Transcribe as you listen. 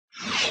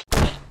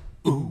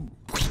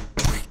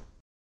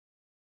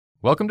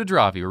Welcome to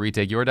Drawfee, where we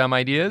take your dumb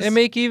ideas and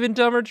make even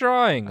dumber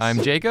drawings.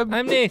 I'm Jacob.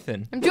 I'm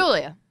Nathan. I'm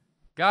Julia.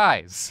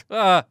 Guys.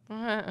 What?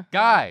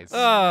 Guys.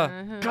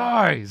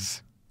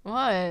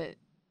 What?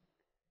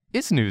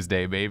 It's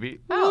Nuesday, baby.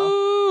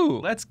 Oh.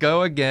 Woo! Let's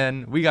go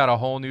again. We got a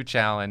whole new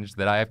challenge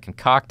that I have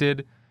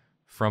concocted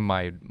from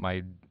my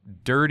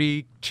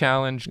dirty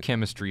challenge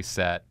chemistry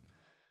set.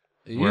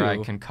 Where I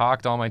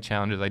concoct all my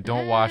challenges. I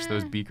don't wash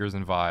those beakers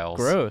and vials.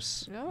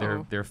 Gross.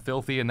 No. They're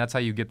filthy, and that's how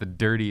you get the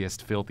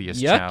dirtiest, filthiest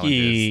Yucky.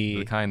 challenges.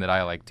 The kind that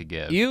I like to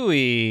give.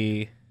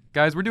 Ewy.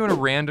 Guys, we're doing a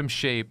random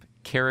shape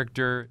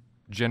character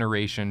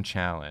generation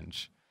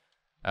challenge.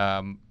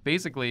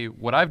 Basically,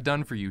 what I've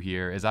done for you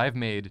here is I've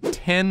made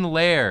 10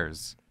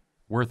 layers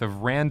worth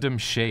of random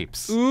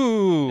shapes.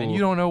 Ooh. And you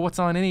don't know what's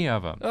on any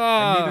of them.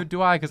 And neither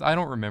do I, because I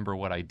don't remember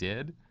what I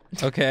did.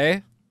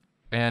 Okay.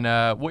 And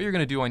what you're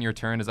going to do on your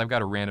turn is I've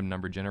got a random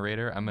number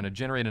generator. I'm going to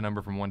generate a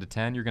number from 1 to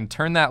 10. You're going to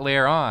turn that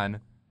layer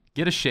on,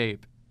 get a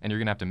shape, and you're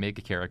going to have to make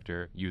a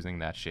character using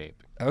that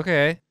shape.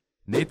 Okay.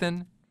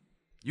 Nathan,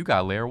 you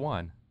got layer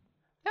 1.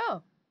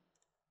 Oh.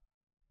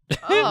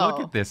 Look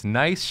at this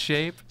nice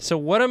shape. So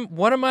what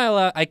am I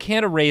allowed? I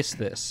can't erase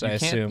this, I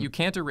assume. You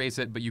can't erase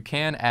it, but you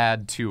can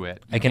add to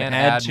it. You I can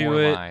add to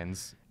more it,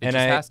 lines. It and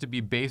just has to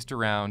be based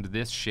around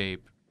this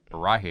shape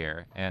right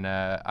here. And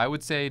I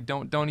would say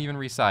don't even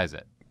resize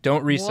it.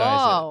 Don't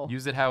resize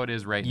Use it how it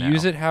is right it. now.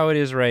 Use it how it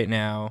is right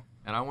now.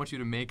 And I want you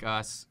to make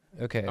us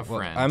Okay. a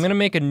friend. I'm gonna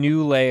make a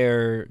new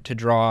layer to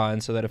draw on,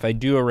 so that if I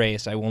do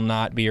erase, I will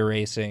not be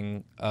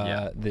erasing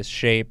this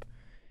shape.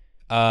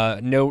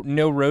 No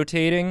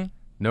rotating.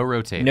 No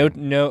rotating.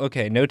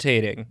 Okay.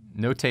 Notating.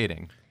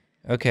 Notating.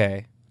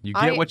 Okay. You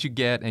get what you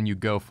get, and you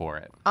go for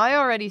it. I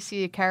already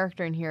see a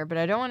character in here, but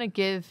I don't want to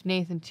give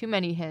Nathan too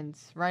many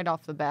hints right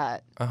off the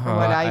bat for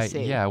what I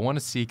see. Yeah, I want to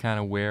see kind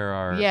of where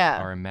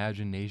our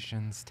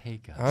imaginations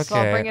take us. Okay. So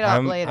I'll bring it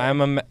up later.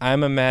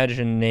 I'm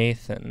Imagine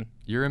Nathan.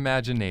 You're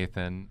Imagine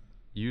Nathan.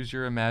 Use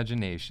your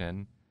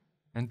imagination,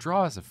 and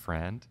draw us a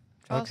friend.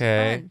 Draw us a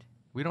Okay. friend.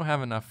 We don't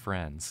have enough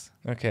friends.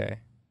 Okay.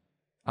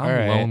 I'm All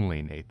right.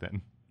 lonely,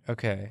 Nathan.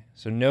 Okay.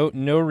 So no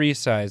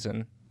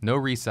resizing. No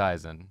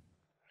resizing.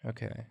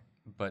 Okay.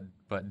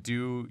 But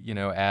do,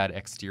 add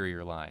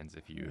exterior lines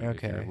if your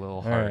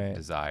little heart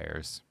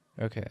desires.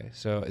 Okay.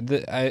 So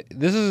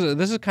this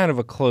is kind of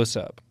a close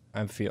up,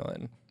 I'm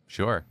feeling.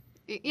 Sure.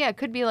 Yeah, it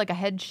could be like a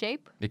head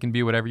shape. It can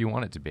be whatever you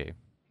want it to be.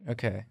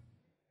 Okay.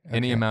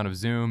 Any amount of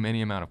zoom,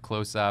 any amount of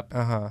close up.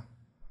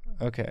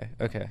 Okay.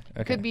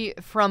 Could be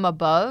from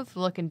above,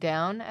 looking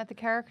down at the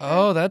character.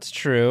 Oh, that's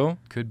true.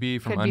 Could be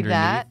from Could be underneath,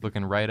 that.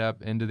 looking right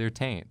up into their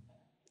taint,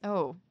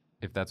 Oh.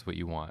 if that's what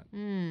you want.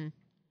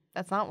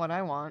 That's not what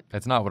I want.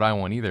 That's not what I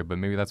want either, but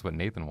maybe that's what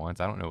Nathan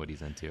wants. I don't know what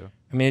he's into.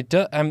 I mean,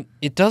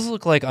 it does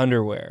look like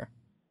underwear,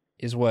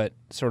 is what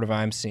sort of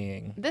I'm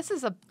seeing. This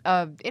is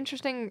a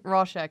interesting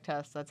Rorschach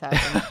test that's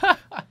happening.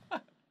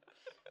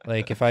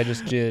 Like if I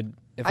just did,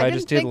 I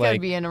didn't think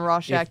I'd be in a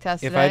Rorschach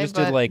test if today, I just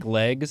did like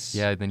legs,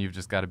 Yeah, then you've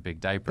just got a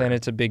big diaper. then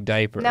it's a big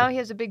diaper. now he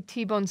has a big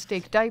T-bone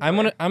steak diaper. I'm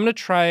gonna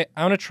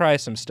try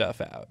some stuff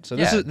out. So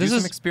this do some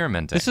is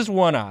experimenting. this is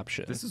one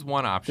option. This is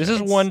one option. This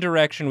is one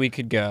direction we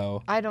could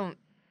go,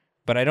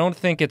 but I don't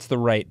think it's the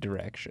right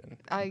direction.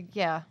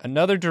 Yeah.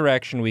 Another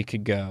direction we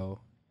could go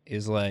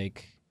is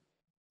like,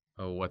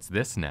 Oh, what's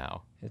this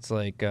now? it's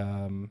like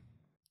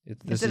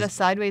Is it a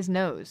sideways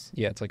nose?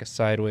 yeah, it's like a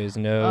sideways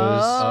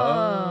nose.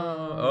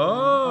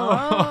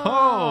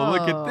 Oh,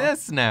 look at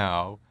this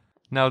now.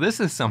 Now this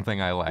is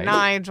something I like.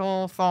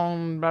 Nigel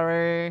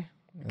Thornberry.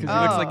 Because he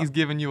looks like he's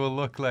giving you a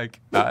look like,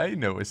 I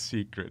know a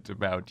secret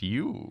about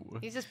you.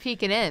 He's just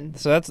peeking in.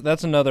 So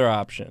that's another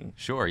option.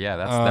 Sure, yeah,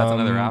 that's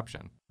another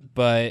option.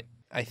 But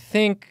I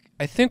think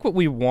what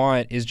we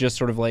want is just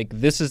sort of like,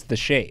 this is the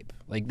shape.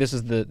 Like this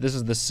is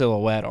the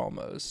silhouette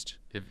almost.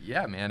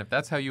 If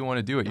that's how you want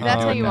to do it, you That's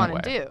can how do it you that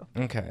want to way.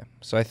 do. Okay.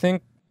 So I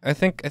think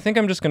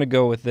I'm just gonna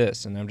go with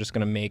this, and I'm just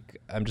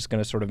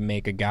gonna sort of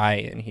make a guy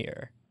in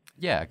here.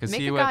 Yeah, because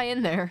Make a guy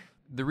in there.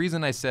 The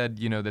reason I said,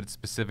 that it's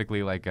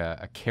specifically like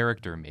a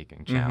character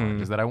making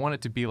challenge is that I want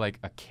it to be like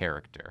a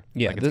character.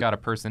 Yeah, like it's got a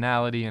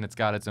personality and it's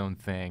got its own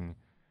thing.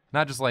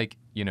 Not just like,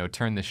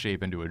 turn this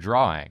shape into a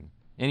drawing.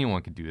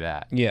 Anyone could do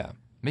that. Yeah.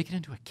 Make it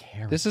into a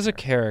character. This is a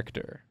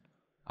character.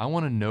 I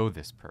want to know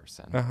this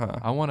person. Uh-huh.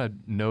 I want to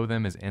know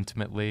them as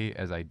intimately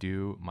as I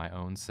do my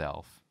own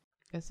self.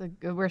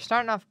 We're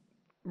starting off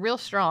real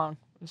strong.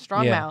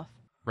 Strong mouth.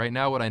 Right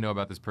now, what I know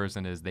about this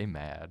person is they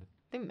mad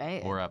They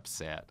may. or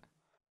upset.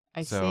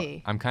 I So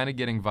see. I'm kind of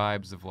getting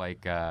vibes of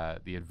like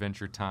the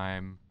Adventure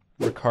Time.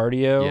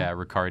 Ricardio. Yeah,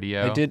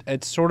 Ricardio.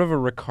 It's sort of a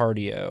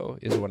Ricardio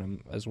is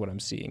what I'm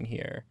seeing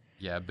here.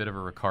 Yeah, a bit of a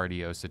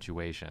Ricardio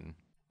situation.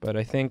 But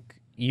I think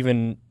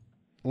even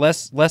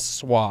less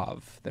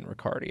suave than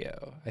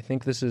Ricardio. I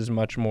think this is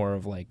much more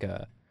of like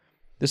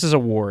this is a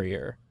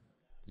warrior.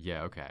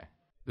 Yeah, okay.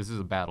 This is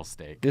a battle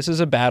stake. This is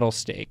a battle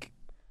stake.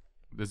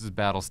 This is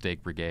Battle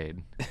Stake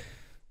Brigade.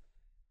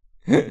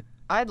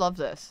 I love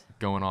this.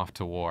 Going off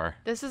to war.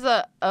 This is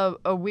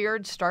a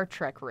weird Star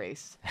Trek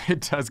race.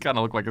 It does kind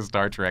of look like a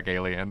Star Trek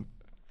alien.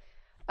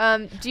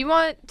 Do you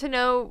want to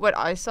know what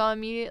I saw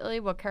immediately?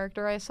 What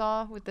character I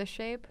saw with this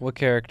shape? What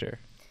character?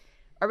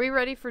 Are we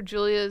ready for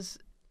Julia's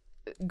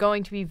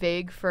going to be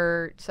vague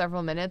for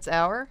several minutes,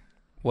 hour?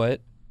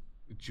 What?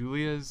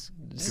 Julia's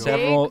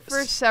Vague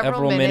for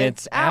several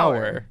minutes,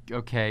 hour.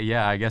 Okay,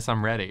 yeah, I guess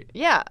I'm ready.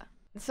 Yeah.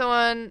 So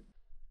on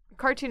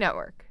Cartoon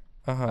Network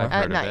Uh-huh. I've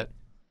at heard night, of it.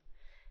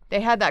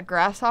 they had that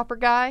grasshopper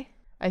guy.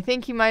 I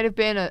think he might have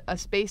been a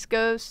space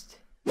ghost.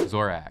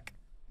 Zorak.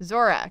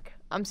 Zorak.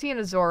 I'm seeing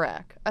a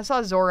Zorak. I saw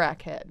a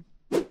Zorak head.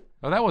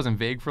 Oh, that wasn't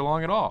vague for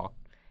long at all.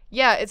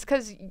 Yeah, it's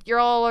because you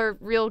all are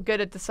real good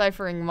at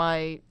deciphering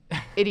my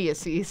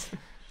idiocies.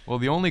 Well,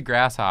 the only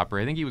grasshopper,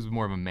 I think he was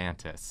more of a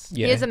mantis.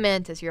 Yeah. He is a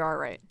mantis. You're all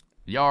right.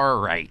 You're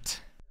right.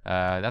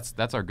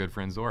 That's our good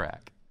friend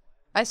Zorak.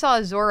 I saw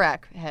a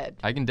Zorak head,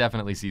 I can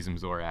definitely see some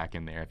Zorak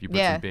in there if you put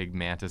Yeah. some big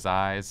mantis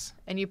eyes.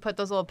 and you put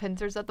those little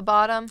pincers at the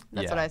bottom.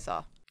 That's Yeah. what I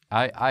saw.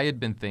 I had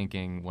been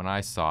thinking when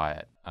I saw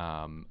it,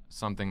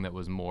 something that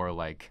was more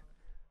like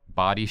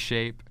body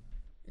shape,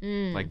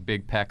 like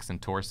big pecs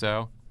and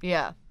torso.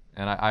 Yeah.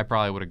 And I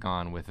probably would have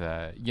gone with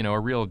a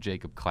real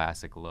Jacob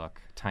Classic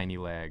look, tiny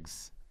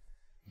legs,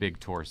 big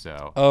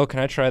torso. Oh, can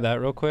I try that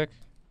real quick?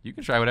 You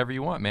can try whatever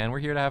you want, man. We're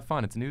here to have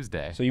fun. It's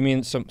Newsday. So you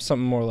mean something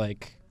more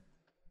like,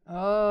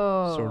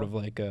 Oh. sort of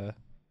like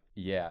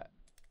Yeah.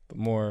 but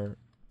more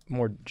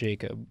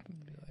Jacob,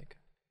 like.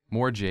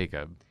 More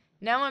Jacob.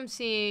 Now I'm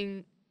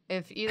seeing,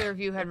 if either of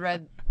you had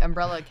read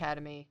Umbrella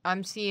Academy,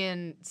 I'm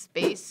seeing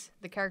Space,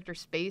 the character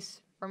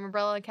Space from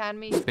Umbrella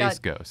Academy. Space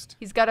Ghost.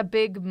 He's got a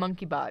big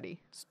monkey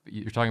body.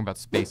 You're talking about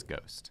Space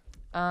Ghost.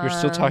 You're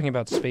still talking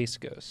about Space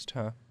Ghost,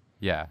 huh?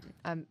 Yeah.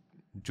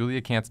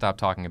 Julia can't stop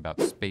talking about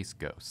Space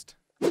Ghost.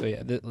 So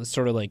yeah,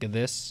 sort of like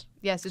this.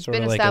 Yes, it's Sorta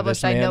been like a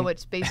established This I know Man. what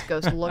Space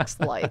Ghost looks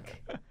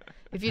like.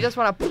 If you just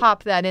want to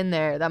pop that in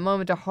there, that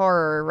moment of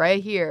horror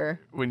right here,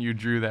 When you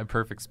drew that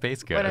perfect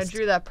Space Ghost. when I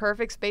drew that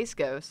perfect Space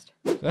Ghost.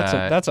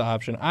 That's an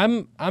option.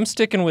 I'm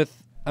sticking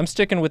with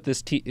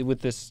this with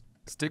this.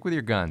 Stick with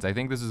your guns. I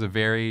think this is a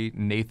very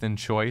Nathan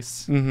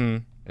choice.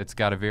 Mm-hmm. It's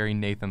got a very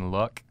Nathan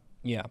look,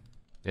 Yeah.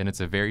 and it's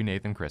a very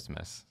Nathan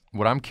Christmas.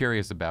 What I'm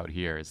curious about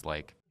here is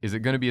is it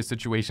going to be a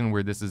situation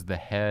where this is the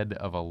head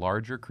of a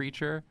larger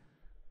creature,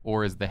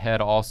 or is the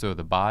head also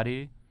the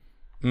body?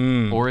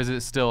 Or is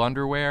it still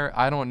underwear?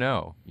 I don't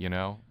know.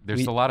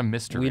 There's a lot of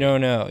mystery. We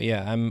don't know.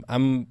 Yeah,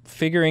 I'm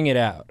figuring it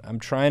out. I'm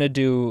trying to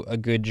do a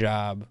good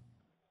job.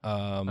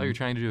 Oh, you're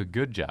trying to do a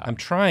good job. I'm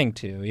trying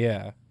to.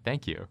 Yeah,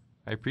 Thank you.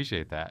 I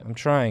appreciate that. I'm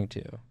trying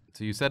to.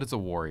 So you said it's a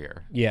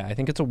warrior. Yeah, I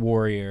think it's a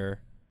warrior.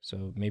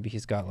 So maybe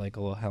he's got like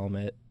a little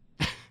helmet.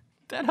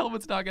 That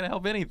helmet's not going to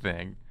help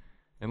anything,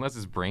 unless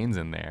his brain's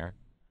in there.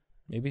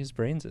 Maybe his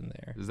brain's in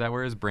there. Is that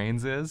where his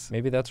brains is?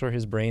 Maybe that's where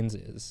his brains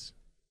is.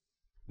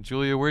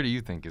 Julia, where do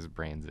you think his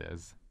brains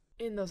is?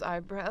 In those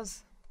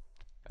eyebrows.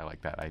 I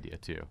like that idea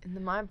too. In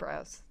the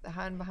eyebrows. The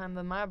hiding behind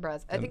the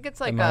eyebrows. I think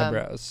it's like my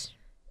eyebrows.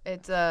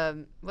 it's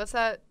what's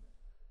that?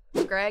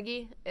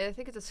 Scraggy? I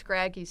think it's a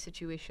Scraggy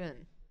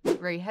situation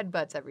where he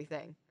headbutts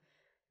everything,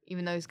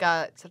 even though he's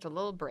got such a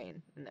little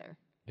brain in there.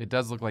 It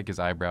does look like his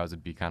eyebrows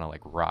would be kind of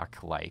like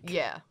rock-like.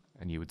 Yeah.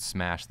 And he would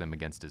smash them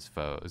against his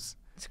foes.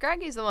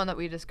 Scraggy's the one that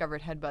we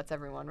discovered headbutts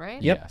everyone,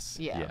 right? Yep. Yes.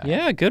 Yeah.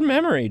 Yeah, good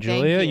memory,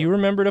 Julia. you. You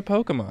remembered a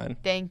Pokemon.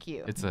 Thank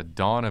you. It's a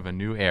dawn of a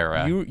new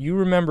era. You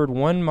remembered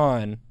one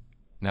Mon.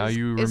 Now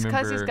you remember. It's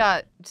because he's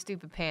got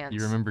stupid pants.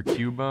 You remember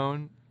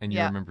Cubone, and you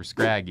Yeah. remember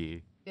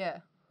Scraggy, Yeah.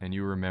 and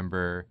you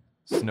remember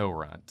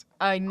Snowrunt.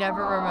 I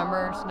never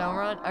remember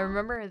Snowrunt. I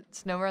remember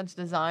Snowrunt's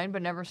design,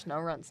 but never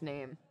Snowrunt's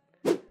name.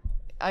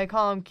 I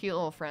call him cute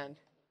little friend.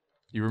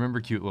 You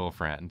remember Cute Little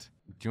Friend.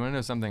 Do you want to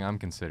know something I'm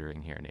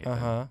considering here, Nathan?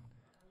 Uh-huh.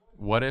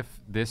 What if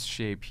this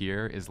shape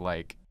here is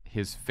like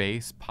his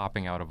face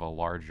popping out of a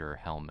larger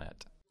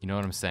helmet? You know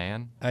what I'm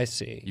saying? I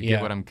see. You yeah.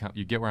 get what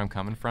you get where I'm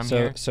coming from so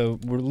here? so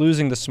we're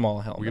losing the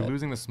small helmet. We're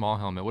losing the small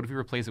helmet. What if we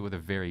replace it with a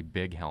very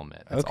big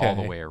helmet that's all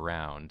the Okay. way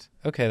around?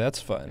 Okay, that's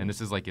fun. And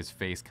this is like his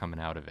face coming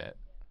out of it.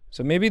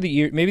 So maybe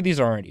maybe these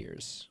aren't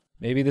ears.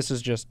 Maybe this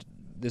is just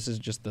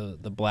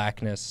the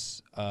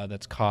blackness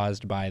that's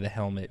caused by the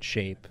helmet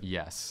shape,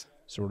 Yes.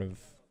 sort of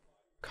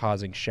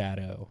causing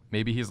shadow.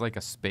 Maybe he's like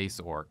a space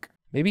orc.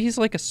 Maybe he's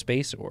like a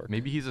space orc.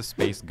 Maybe he's a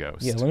space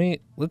ghost. Yeah,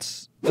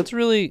 let's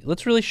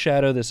really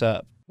shadow this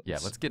up. Yeah,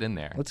 let's get in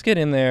there. Let's get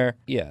in there.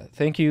 Yeah,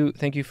 thank you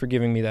for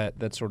giving me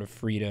that sort of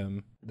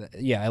freedom.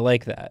 Yeah, I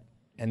like that.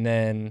 And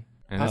then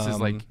And this is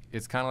like,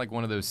 it's kind of like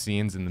one of those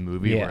scenes in the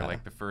movie where Yeah.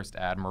 like the first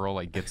admiral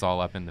like gets all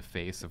up in the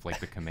face of like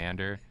the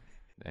commander,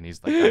 and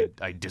he's like,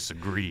 I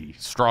disagree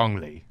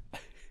strongly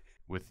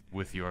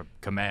with your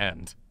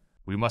command.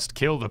 We must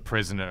kill the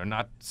prisoner,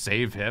 not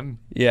save him.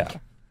 yeah.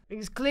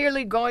 He's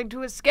clearly going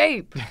to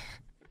escape.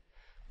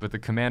 But the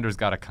commander's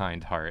got a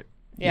kind heart,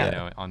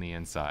 Yeah. on the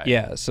inside.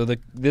 Yeah, so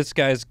this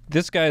guy's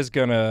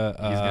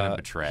gonna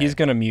betray. He's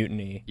gonna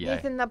mutiny. Yeah.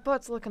 Nathan, that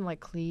butt's looking like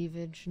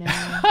cleavage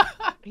now.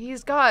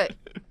 he's got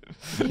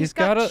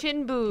got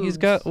chin boobs. He's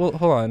got hold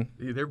on.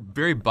 They're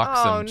very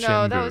buxom Oh chin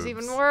no, that was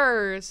boobs. even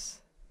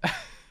worse.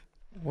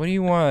 What do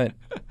you want?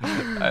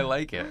 I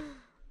like it.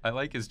 I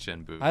like his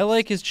chin boobs. I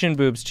like his chin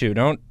boobs too.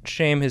 Don't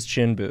shame his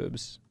chin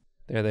boobs.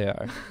 There they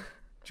are.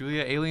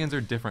 Julia, aliens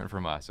are different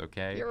from us,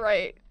 okay? You're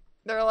right.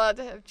 They're allowed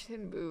to have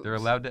chin boobs. They're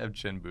allowed to have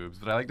chin boobs,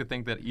 but I like to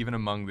think that even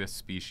among this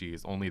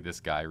species, only this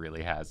guy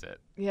really has it.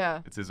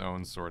 Yeah. It's his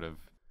own sort of.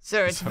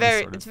 Sir, it's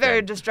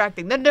very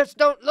distracting. Then just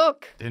don't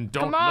look. Then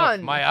don't Come look.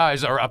 on. My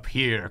eyes are up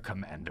here,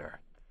 Commander.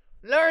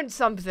 Learn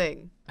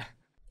something.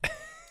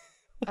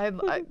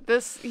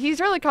 He's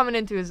really coming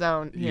into his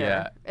own here.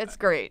 Yeah. It's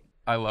great.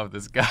 I love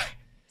this guy.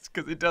 It's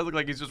because it does look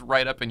like he's just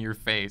right up in your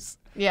face.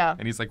 Yeah.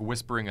 And he's like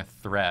whispering a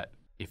threat.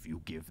 If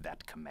you give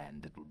that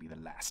command, it will be the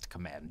last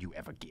command you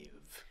ever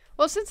give.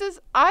 Well, since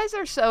his eyes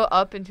are so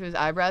up into his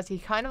eyebrows, he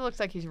kind of looks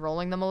like he's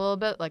rolling them a little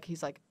bit. Like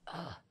he's like,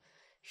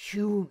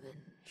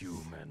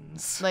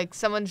 Humans. like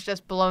someone's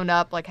just blown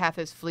up like half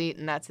his fleet,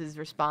 and that's his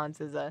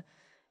response is a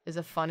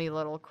funny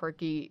little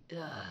quirky,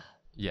 ugh.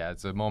 Yeah,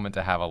 it's a moment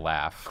to have a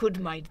laugh. Could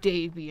my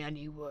day be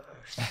any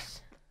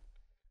worse?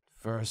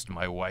 First,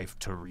 my wife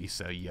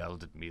Teresa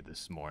yelled at me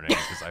this morning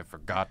because I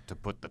forgot to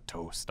put the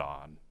toast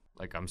on,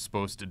 like I'm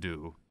supposed to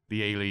do.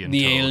 The alien toast.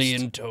 The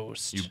alien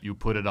toast. You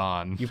put it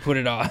on. You put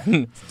it on.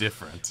 It's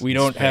different. We in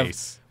don't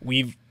space.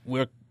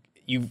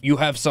 You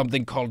have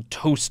something called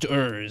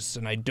toasters,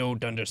 and I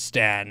don't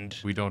understand.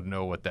 We don't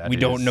know what that is. We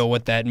don't know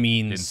what that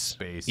means. In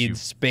space. In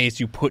space,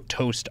 you put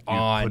toast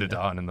on. You put it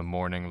on in the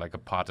morning like a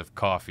pot of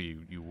coffee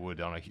you would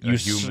on a You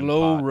human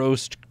slow pot.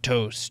 roast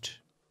toast.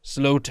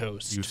 Slow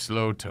toast. You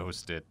slow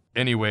toast it.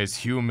 Anyways,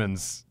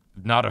 humans,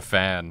 not a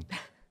fan.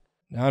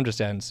 Now I'm just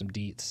adding some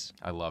deets.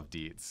 I love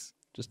deets.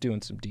 Just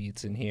doing some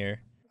deets in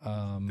here.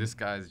 This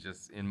guy's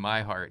just, in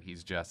my heart,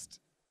 he's just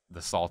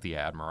the salty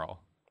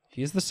admiral.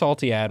 He's the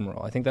Salty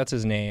Admiral. I think that's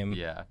his name.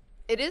 Yeah.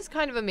 It is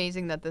kind of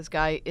amazing that this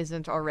guy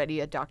isn't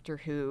already a Doctor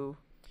Who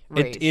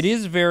race. It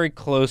is very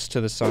close to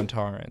the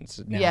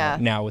Sontarans now, Yeah.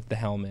 now with the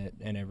helmet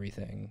and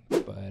everything.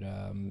 But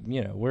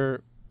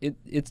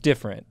it's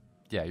different.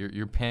 Yeah,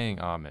 you're paying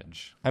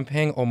homage. I'm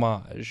paying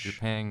homage.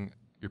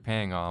 You're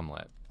paying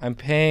omelet. I'm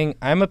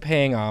a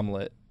paying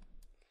omelet.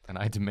 And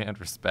I demand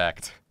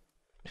respect.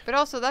 But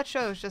also, that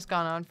show has just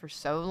gone on for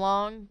so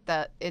long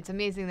that it's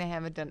amazing they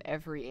haven't done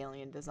every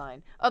alien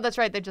design. Oh, that's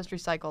right. They just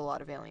recycle a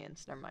lot of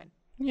aliens. Never mind.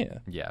 Yeah.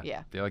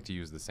 Yeah. They like to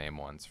use the same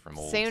ones from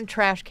old. Same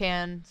trash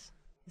cans,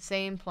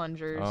 same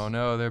plungers. Oh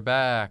no, they're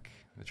back.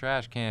 The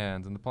trash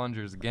cans and the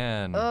plungers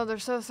again. Oh, they're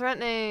so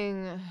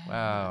threatening.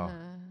 Wow.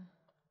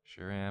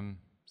 Sure am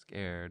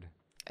scared.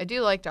 I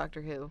do like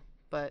Doctor Who,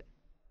 but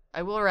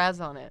I will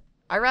razz on it.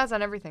 I razz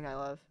on everything I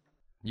love.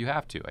 You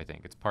have to, I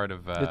think. It's part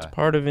of... it's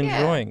part of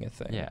enjoying a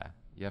thing. Yeah.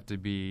 You have to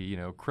be,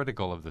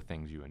 critical of the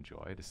things you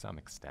enjoy to some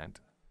extent.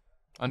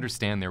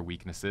 Understand their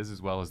weaknesses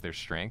as well as their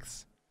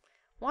strengths.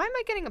 Why am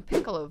I getting a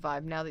Piccolo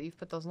vibe now that you've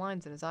put those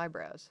lines in his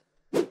eyebrows?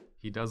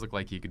 He does look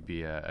like he could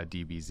be a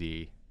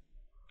DBZ.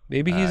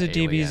 Maybe he's a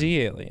alien. DBZ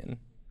alien.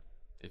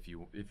 If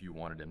you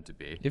wanted him to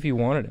be. If you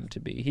wanted him to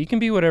be. He can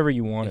be whatever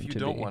you want him to be. If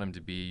you don't want him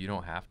to be, you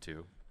don't have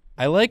to.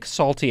 I like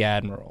Salty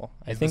Admiral.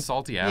 I think the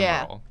Salty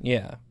Admiral.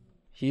 Yeah.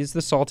 He's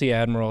the Salty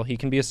Admiral. He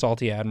can be a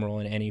Salty Admiral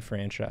in any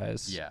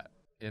franchise. Yeah.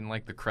 In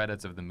like the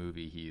credits of the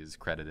movie, he is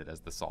credited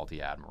as the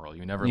Salty Admiral.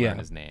 You never learn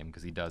his name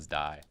because he does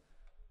die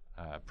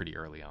pretty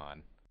early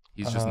on.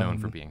 He's just known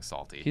for being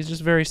salty. He's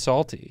just very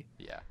salty.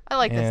 Yeah. I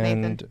like this,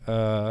 Nathan.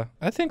 And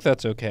I think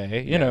that's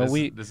okay.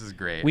 This is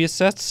great. We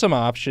assessed some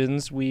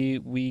options.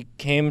 We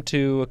came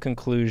to a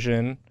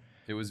conclusion.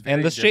 It was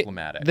very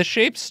diplomatic. The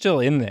shape's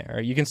still in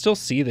there. You can still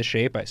see the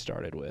shape I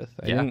started with.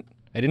 I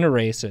didn't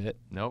erase it.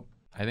 Nope.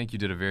 I think you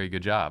did a very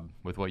good job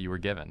with what you were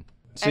given.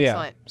 So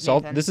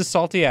Excellent. This is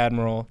Salty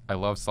Admiral. I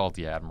love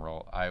Salty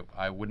Admiral.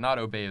 I would not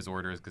obey his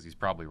orders because he's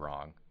probably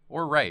wrong.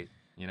 Or right,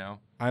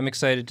 I'm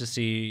excited to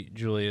see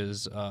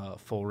Julia's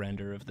full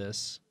render of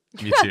this.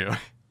 Me too.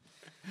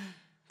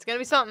 It's going to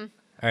be something.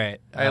 All right.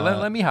 All right,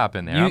 let me hop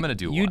in there. I'm going to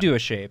do one. You do a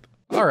shape.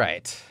 All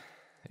right.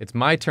 It's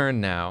my turn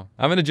now.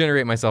 I'm going to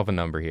generate myself a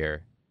number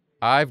here.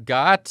 I've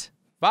got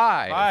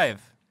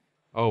 5.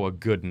 Oh, a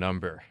good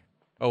number.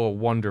 Oh, a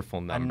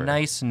wonderful number. A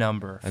nice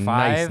number. A 5.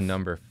 nice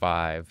number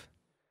 5.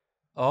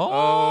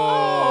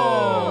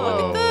 Oh,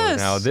 look at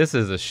this. Now, this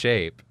is a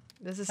shape.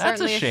 This is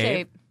That's a certainly a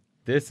shape.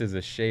 This is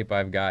a shape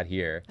I've got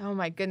here. Oh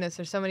my goodness,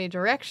 there's so many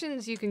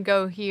directions you can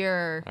go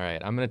here. All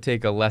right, I'm going to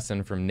take a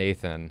lesson from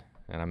Nathan,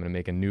 and I'm going to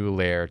make a new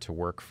layer to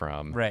work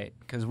from. Right,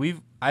 because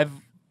we've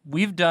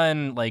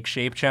done like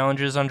shape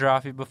challenges on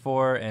Drawfee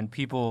before, and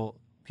people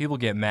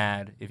get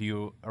mad if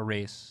you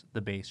erase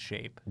the base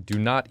shape. Do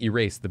not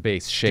erase the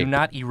base shape. Do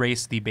not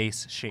erase the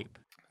base shape.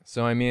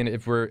 So I mean,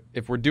 if we're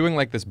doing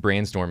like this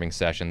brainstorming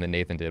session that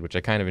Nathan did, which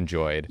I kind of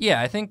enjoyed.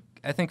 Yeah, I think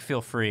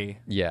feel free.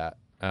 Yeah.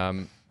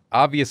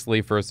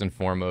 Obviously, first and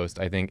foremost,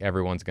 I think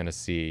everyone's gonna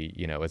see,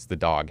 it's the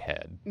dog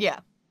head.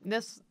 Yeah,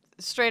 this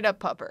straight up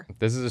pupper.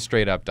 This is a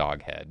straight up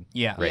dog head.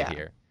 Yeah. Right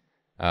here.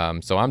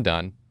 So I'm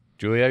done.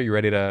 Julia, you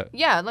ready to?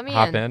 Yeah, let me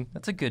hop in.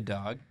 That's a good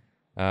dog.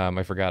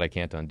 I forgot I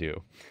can't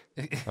undo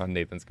on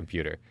Nathan's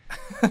computer.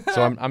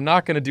 So I'm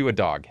not gonna do a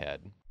dog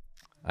head.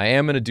 I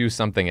am gonna do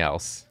something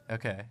else.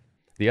 Okay.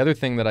 The other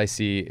thing that I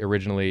see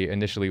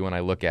initially when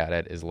I look at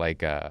it is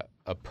like a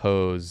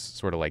pose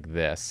sort of like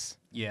this.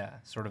 Yeah,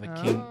 sort of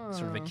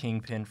a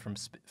kingpin from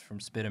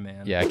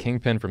Spider-Man. Yeah, a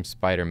kingpin from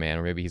Spider-Man,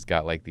 or maybe he's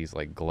got like these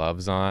like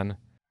gloves on,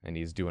 and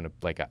he's doing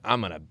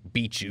I'm gonna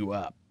beat you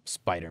up,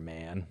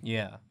 Spider-Man.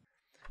 Yeah.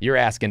 You're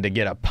asking to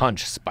get a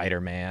punch,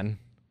 Spider-Man.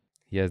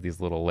 He has these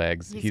little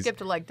legs. He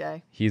skipped a leg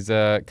day. He's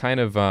kind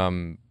of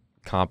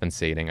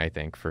compensating, I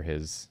think, for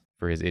his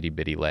itty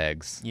bitty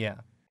legs. Yeah.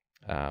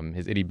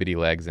 His itty bitty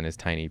legs and his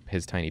tiny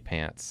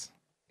pants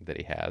that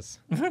he has.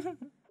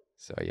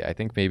 So yeah, I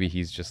think maybe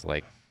he's just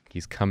like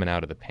he's coming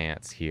out of the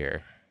pants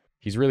here.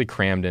 He's really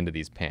crammed into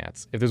these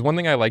pants. If there's one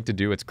thing I like to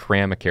do, it's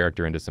cram a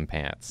character into some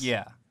pants.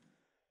 Yeah.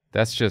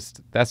 That's just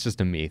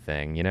a me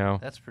thing, you know?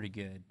 That's pretty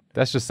good.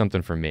 That's just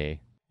something for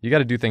me. You got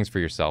to do things for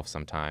yourself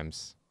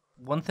sometimes.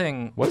 One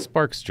thing. What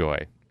sparks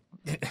joy?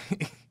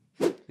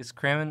 Is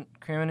cramming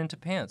into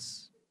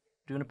pants.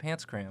 Doing a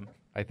pants cram.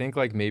 I think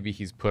like maybe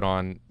he's put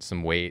on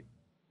some weight,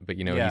 but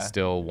he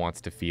still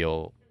wants to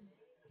feel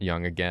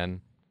young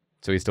again.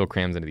 So he still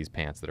crams into these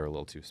pants that are a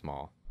little too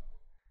small.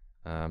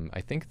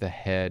 I think the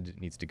head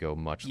needs to go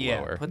much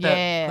lower. Put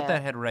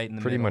that head right in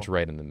the middle. Pretty much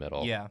right in the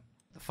middle. Yeah.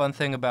 The fun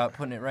thing about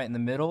putting it right in the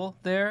middle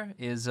there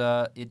is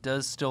it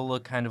does still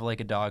look kind of like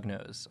a dog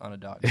nose on a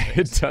dog's face.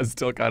 It does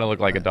still kind of look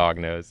like a dog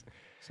nose.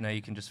 So now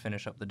you can just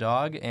finish up the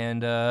dog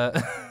and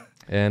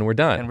and we're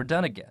done. And we're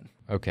done again.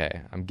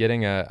 Okay, I'm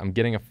getting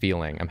a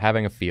feeling. I'm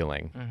having a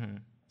feeling. Mm-hmm.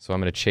 So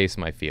I'm going to chase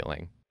my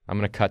feeling. I'm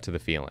going to cut to the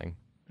feeling.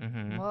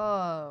 Mm-hmm.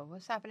 Whoa,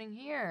 what's happening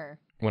here?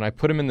 When I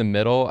put him in the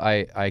middle,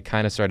 I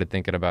kind of started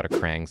thinking about a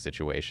Krang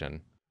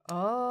situation.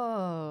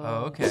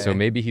 Oh, okay. So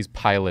maybe he's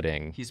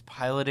piloting. He's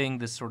piloting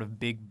this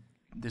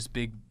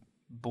big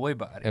boy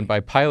body. And by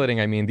piloting,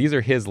 I mean these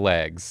are his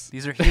legs.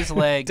 These are his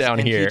legs down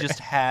and here. He just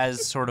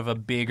has sort of a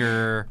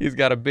bigger He's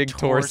got a big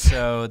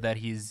torso that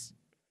he's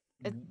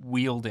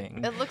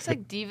wielding. It looks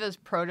like Diva's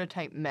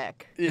prototype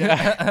mech.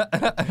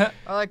 Yeah.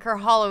 Or like her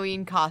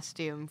Halloween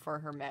costume for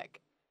her mech.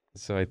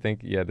 So I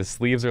think, the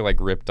sleeves are like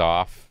ripped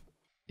off.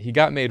 He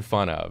got made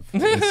fun of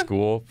in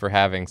school for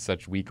having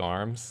such weak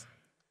arms.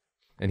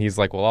 And he's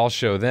like, well, I'll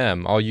show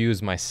them. I'll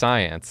use my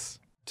science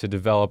to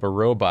develop a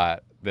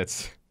robot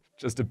that's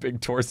just a big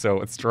torso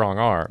with strong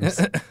arms.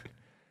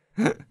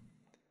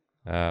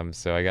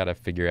 So I got to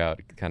figure out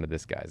kind of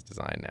this guy's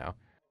design now.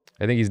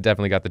 I think he's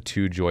definitely got the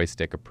 2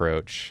 joystick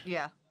approach.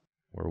 Yeah.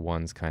 Where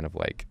one's kind of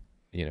like,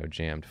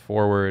 jammed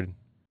forward.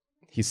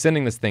 He's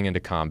sending this thing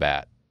into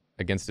combat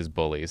against his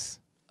bullies.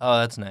 Oh,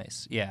 that's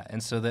nice. Yeah,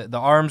 and so the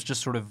arms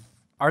just sort of,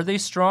 are they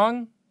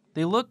strong?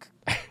 They look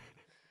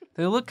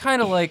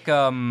kind of like They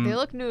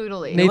look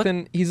noodly.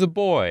 Nathan, he's a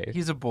boy.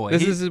 He's a boy.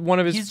 This is one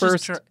of his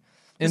first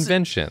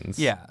inventions.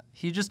 Yeah,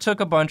 he just took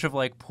a bunch of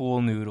like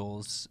pool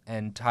noodles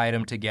and tied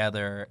them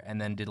together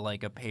and then did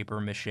like a paper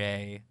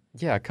mache.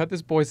 Yeah, cut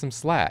this boy some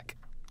slack.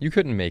 You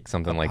couldn't make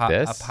something like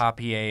this. A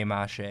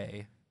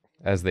papier-mâché.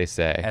 As they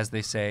say. As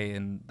they say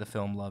in the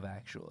film Love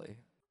Actually.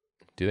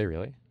 Do they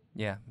really?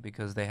 Yeah,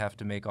 because they have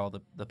to make all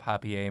the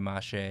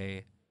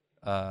papier-mâché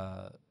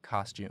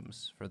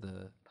costumes for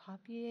the...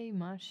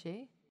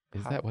 Papier-mâché?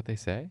 Is that what they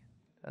say?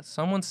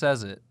 Someone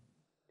says it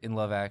in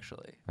Love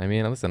Actually. I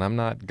mean, listen, I'm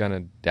not going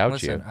to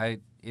doubt you.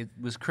 It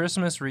was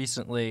Christmas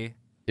recently.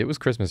 It was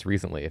Christmas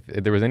recently. If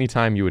there was any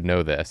time you would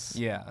know this.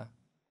 Yeah.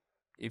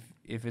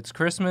 If it's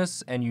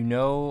Christmas and you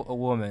know a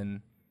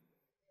woman,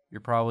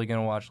 you're probably going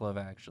to watch Love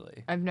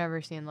Actually. I've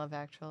never seen Love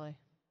Actually.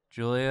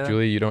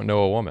 Julia, you don't know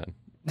a woman.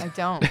 I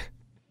don't.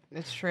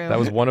 It's true. That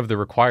was one of the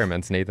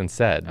requirements Nathan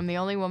said. I'm the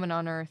only woman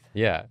on Earth.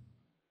 Yeah.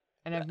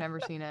 And I've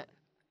never seen it.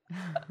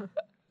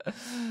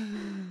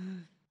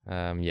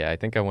 I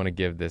think I want to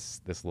give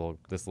this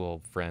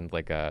little friend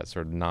like a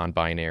sort of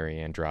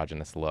non-binary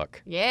androgynous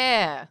look.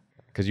 Yeah.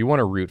 Because you want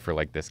to root for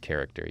like this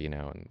character,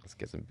 and let's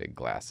get some big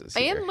glasses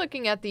here. I am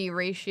looking at the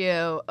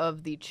ratio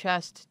of the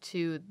chest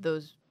to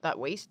that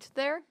waist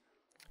there.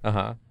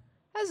 Uh-huh.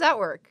 How does that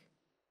work?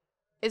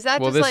 Is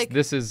that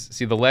this is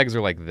the legs are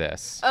like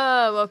this.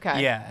 Oh,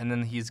 okay. Yeah, and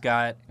then he's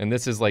got... And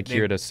this is like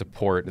here to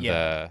support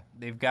the...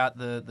 They've got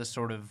the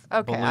sort of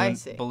okay, balloon... I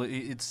see.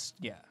 It's,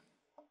 yeah.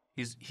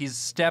 He's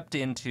stepped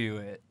into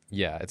it.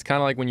 Yeah, it's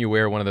kind of like when you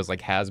wear one of those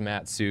like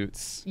hazmat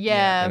suits.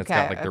 Yeah, and it's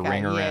got like the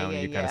ring around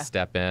and you kind of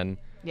step in.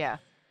 Yeah.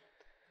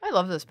 I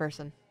love this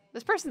person.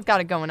 This person's got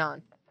it going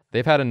on.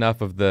 They've had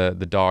enough of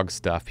the dog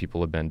stuff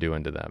people have been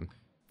doing to them.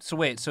 So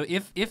wait, so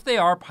if they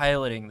are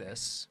piloting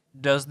this,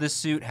 does this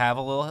suit have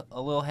a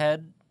little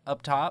head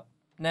up top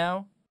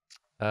now?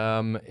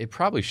 It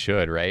probably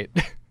should, right?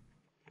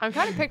 I'm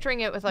kind of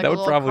picturing it with like That a would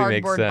little probably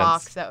make cardboard sense.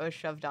 box that was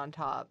shoved on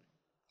top.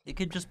 It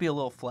could just be a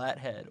little flat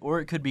head, or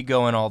it could be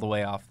going all the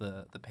way off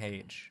the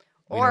page.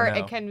 Or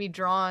it can be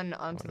drawn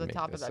onto the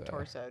top of that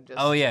torso. Just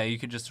oh yeah, you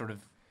could just sort of...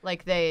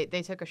 Like they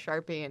took a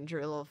Sharpie and drew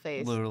a little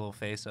face. Little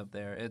face up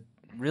there. It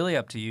really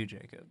up to you,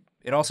 Jacob.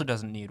 It also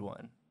doesn't need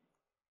one.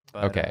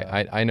 But,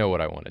 okay, I know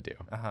what I want to do.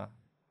 Uh-huh.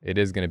 It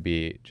is going to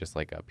be just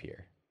like up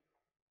here.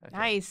 Okay.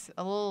 Nice.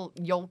 A little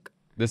yolk.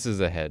 This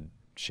is a head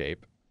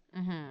shape.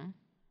 Mm-hmm.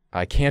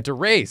 I can't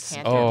erase.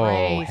 Can't oh,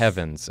 erase.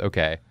 heavens.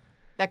 Okay.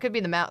 That could be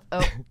the mouth.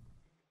 Oh,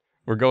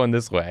 We're going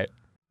this way.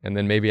 And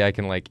then maybe I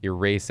can like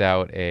erase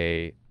out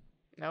a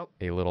nope.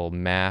 little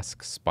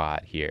mask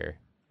spot here.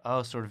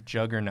 Oh, sort of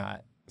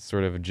juggernaut.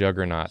 Sort of a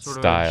juggernaut Sort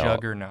style. of a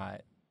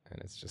juggernaut.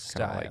 And it's just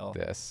kind of style. like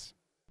this.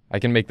 I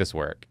can make this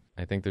work.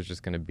 I think there's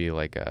just going to be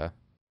like a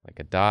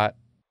dot,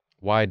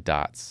 wide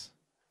dots.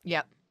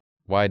 Yep.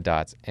 Wide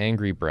dots,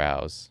 angry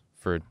brows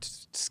for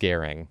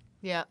scaring.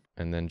 Yeah.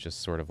 And then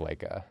just sort of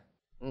like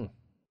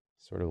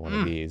sort of one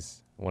of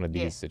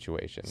these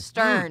situations.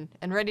 Stern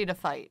and ready to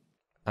fight.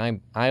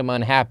 I'm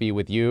unhappy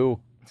with you.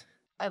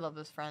 I love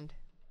this friend.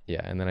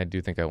 Yeah, and then I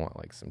do think I want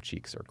like some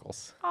cheek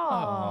circles.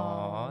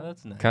 Aw,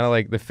 that's nice. Kind of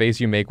like the face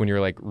you make when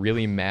you're like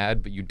really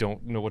mad, but you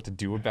don't know what to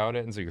do about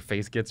it, and so your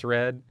face gets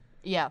red.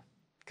 Yeah.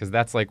 Because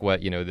that's like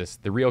what,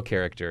 the real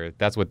character,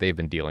 that's what they've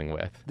been dealing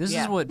with. This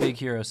is what Big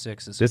Hero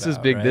 6 is This about, is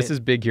big. right? This is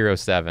Big Hero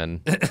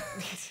 7.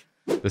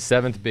 The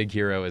 7th big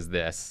hero is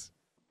this.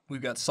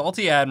 We've got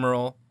Salty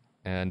Admiral.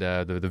 And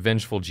the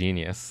Vengeful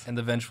Genius. And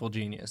the Vengeful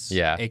Genius.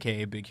 Yeah.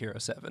 A.K.A. Big Hero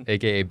 7.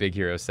 AKA Big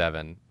Hero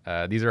 7.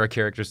 These are our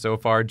characters so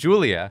far.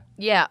 Julia,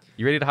 Yeah.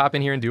 you ready to hop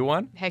in here and do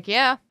one? Heck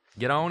yeah.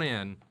 Get on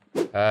in.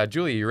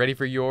 Julia, you ready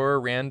for your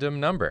random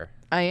number?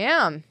 I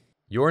am.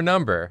 Your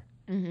number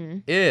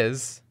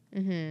is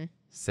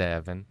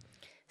 7.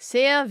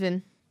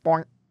 7.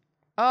 Boink.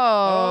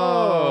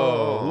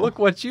 Oh, look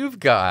what you've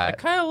got. That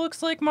kind of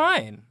looks like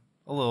mine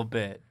a little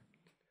bit.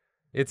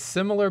 It's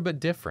similar but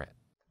different.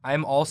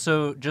 I'm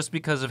also, just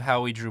because of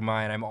how we drew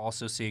mine, I'm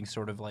also seeing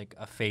sort of like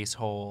a face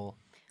hole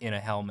in a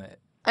helmet.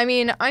 I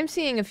mean, I'm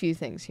seeing a few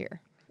things here.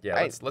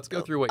 Yeah, let's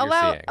go through what you're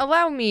seeing.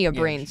 Allow me a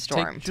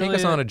brainstorm. Take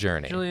us on a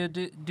journey. Julia,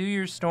 do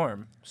your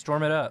storm.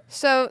 Storm it up.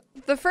 So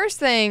the first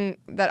thing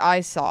that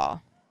I saw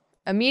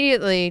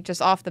immediately,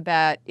 just off the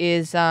bat,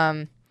 is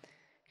kind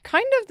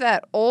of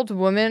that old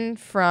woman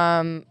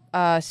from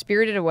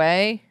Spirited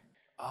Away.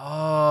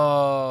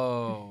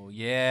 Oh,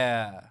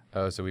 yeah.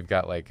 Oh, so we've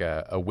got like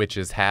a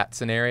witch's hat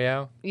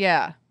scenario?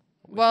 Yeah.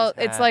 Well,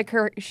 it's like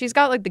she's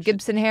got like the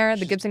Gibson hair,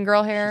 the Gibson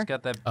girl hair. She's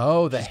got that.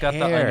 She's got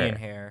the onion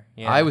hair.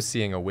 Yeah. I was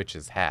seeing a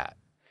witch's hat.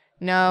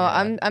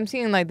 No, I'm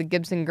seeing like the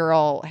Gibson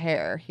girl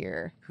hair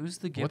here. Who's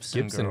the Gibson, What's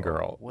Gibson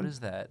girl? What is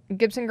that?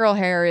 Gibson girl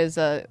hair is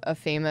a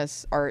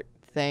famous art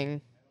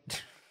thing.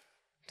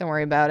 Don't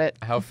worry about it.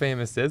 How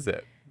famous is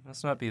it?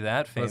 Must not be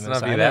that famous.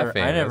 Must not be that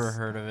famous. I never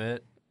heard of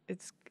it.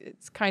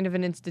 It's kind of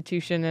an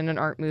institution and an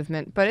art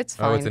movement, but it's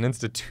fine. Oh, it's an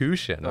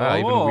institution. Wow,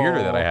 even weirder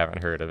that I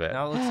haven't heard of it.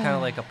 Now it looks kind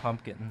of like a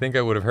pumpkin. I think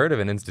I would have heard of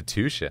an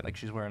institution. Like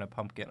she's wearing a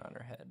pumpkin on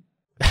her head.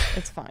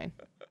 It's fine.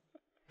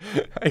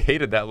 I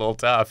hated that little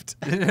tuft.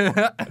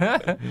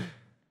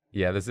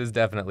 Yeah, this is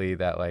definitely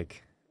that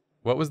like,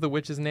 what was the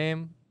witch's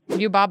name?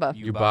 Yubaba.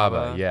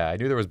 Yubaba. Yeah, I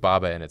knew there was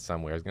Baba in it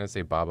somewhere. I was going to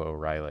say Baba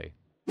O'Reilly.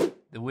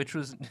 The witch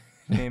was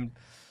named,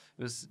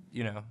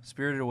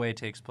 Spirited Away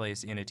takes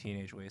place in a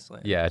teenage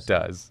wasteland. Yeah, it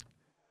does.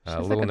 A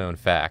little known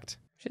fact.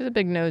 She's a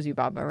big nose,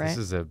 Yubaba, right? This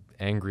is a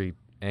angry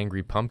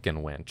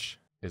pumpkin winch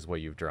is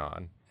what you've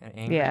drawn. An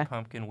angry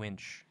pumpkin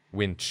winch.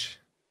 Winch.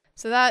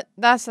 So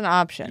that's an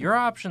option. Your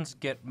options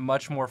get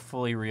much more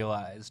fully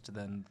realized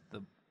than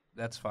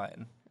that's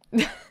fine.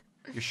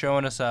 You're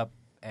showing us up,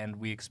 and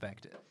we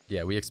expect it.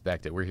 Yeah, we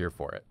expect it. We're here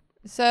for it.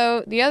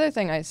 So the other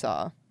thing I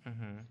saw,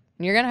 and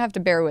you're gonna have to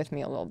bear with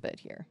me a little bit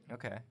here.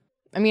 Okay.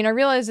 I mean, I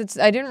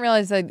didn't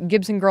realize that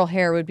Gibson girl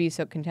hair would be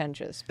so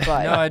contentious,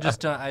 but No, I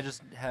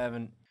just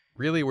haven't.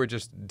 Really, we're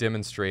just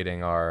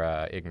demonstrating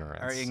our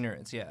ignorance. Our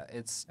ignorance, yeah.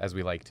 It's as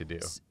we like to do.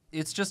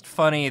 It's just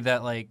funny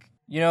that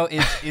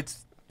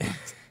it's.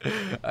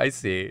 I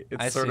see.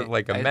 It's sort of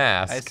like a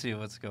mask. I see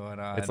what's going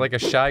on. It's like a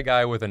shy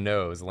guy with a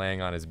nose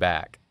laying on his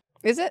back.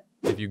 Is it?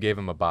 If you gave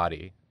him a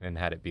body and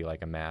had it be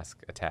like a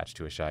mask attached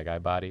to a shy guy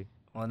body.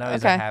 Well, now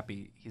he's a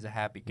happy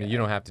guy. You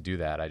don't have to do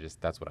that.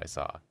 That's what I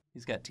saw.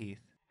 He's got teeth.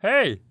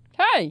 Hey,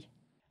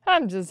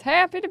 I'm just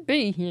happy to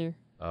be here.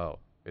 Oh,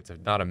 it's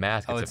not a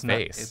mask. It's a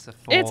face.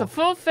 It's a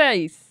full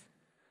face.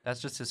 That's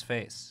just his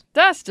face.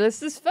 That's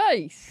just his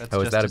face.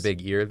 Is that a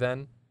big ear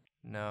then?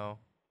 No,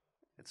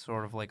 it's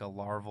sort of like a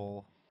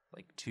larval,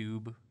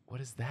 tube. What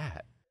is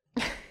that?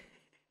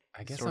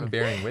 I guess I'm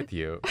bearing with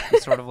you.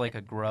 It's sort of like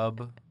a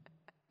grub.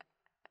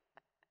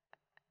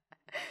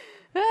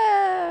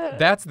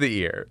 That's the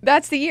ear.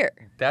 That's the ear.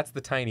 That's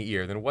the tiny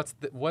ear. Then what's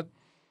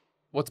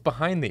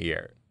behind the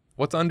ear?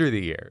 What's under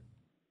the ear?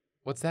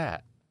 What's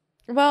that?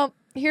 Well,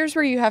 here's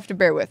where you have to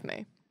bear with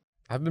me.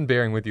 I've been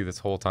bearing with you this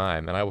whole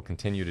time, and I will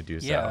continue to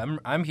do so. Yeah,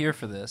 I'm here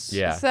for this.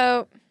 Yeah.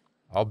 So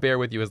I'll bear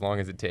with you as long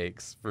as it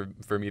takes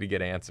for me to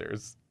get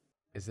answers.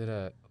 Is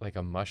it like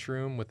a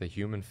mushroom with a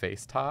human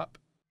face top?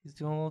 He's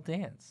doing a little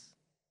dance.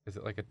 Is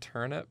it like a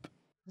turnip?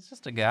 It's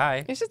just a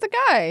guy. He's just a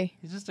guy.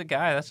 He's just a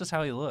guy. That's just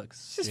how he looks.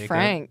 It's just Jacob.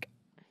 Frank.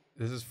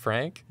 This is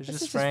Frank? It's This just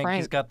is just Frank. Frank.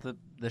 He's got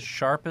the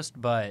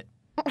sharpest butt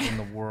in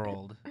the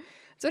world.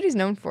 That's what he's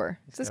known for.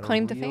 It's his got a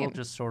claim to real fame.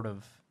 Just sort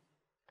of.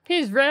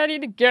 He's ready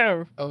to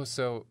go. Oh,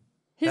 so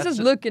He's just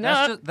looking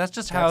up. That's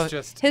just how.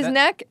 His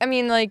neck, I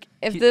mean,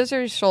 if those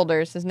are his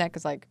shoulders, his neck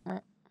is like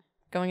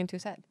going into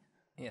his head.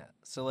 Yeah.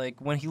 So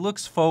like when he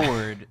looks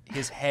forward,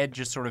 his head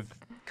just sort of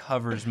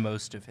covers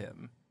most of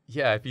him.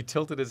 Yeah, if he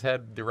tilted his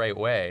head the right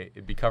way,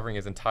 it'd be covering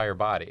his entire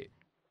body.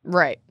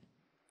 Right.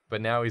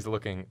 But now he's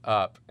looking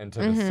up and to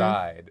the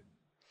side.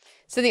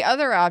 So the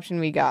other option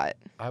we got.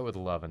 I would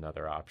love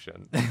another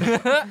option.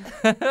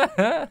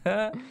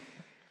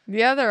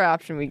 The other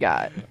option we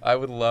got. I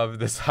would love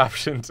this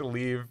option to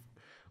leave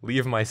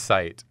my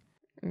sight.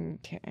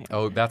 Okay.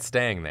 Oh, that's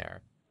staying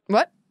there.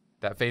 What?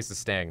 That face is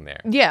staying there.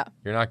 Yeah.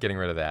 You're not getting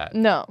rid of that.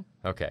 No.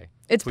 Okay.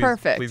 It's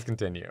perfect. Please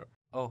continue.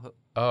 Oh.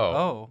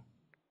 Oh.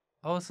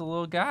 Oh, it's a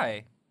little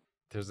guy.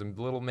 There's a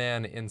little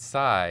man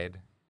inside.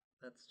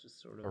 That's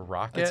just sort of a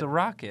rocket. It's a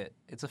rocket.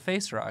 It's a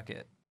face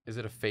rocket. Is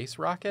it a face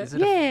rocket? Is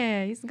it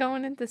Yeah, he's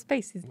going into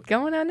space. He's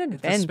going on It's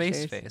adventures. a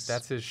space face.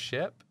 That's his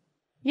ship.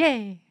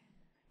 Yay.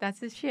 That's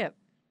his ship.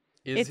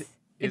 Is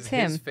it's his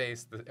him.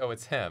 face?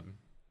 It's him.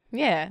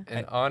 Yeah.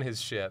 And on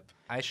his ship,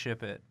 I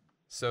ship it.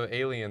 so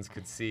aliens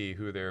could see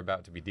who they're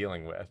about to be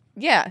dealing with.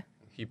 Yeah.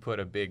 He put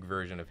a big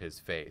version of his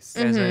face.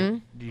 Guys,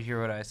 did you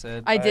hear what I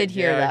said? I did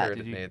hear yeah, I that. heard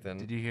it, Nathan.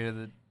 Did you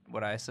hear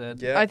what I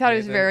said? Yeah, I thought it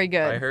was Nathan, very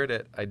good. I heard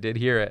it. I did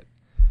hear it.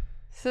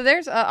 So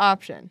there's an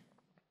option.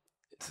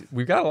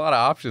 We've got a lot of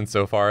options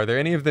so far. Are there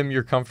any of them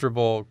you're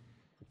comfortable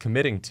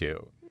committing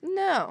to?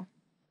 No.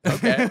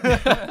 Okay.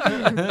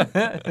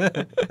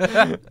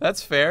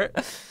 That's fair.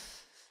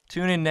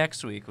 Tune in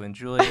next week when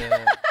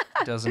Julia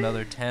does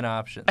another 10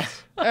 options.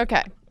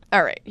 Okay.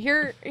 All right.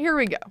 Here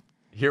we go.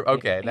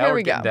 Okay, now Here we're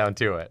we getting go. down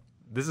to it.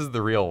 This is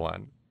the real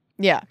one.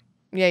 Yeah.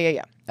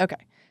 Okay.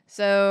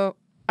 So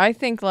I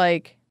think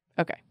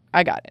okay,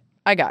 I got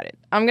it.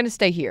 I'm going to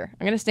stay here.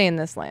 I'm going to stay in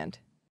this land.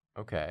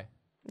 Okay.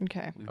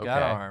 Okay. We've got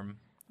Okay. arm.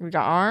 We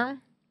got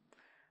arm.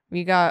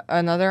 We got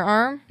another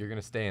arm. You're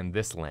going to stay in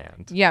this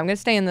land. Yeah, I'm going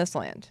to stay in this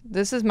land.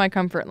 This is my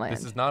comfort land.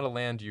 This is not a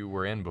land you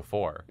were in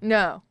before,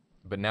 No.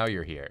 but now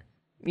you're here.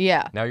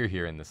 Yeah. Now you're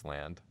here in this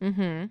land.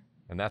 Mm-hmm.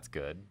 And that's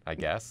good, I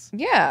guess.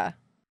 Yeah.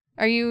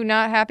 Are you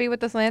not happy with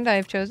this land I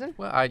have chosen?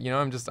 Well,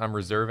 I'm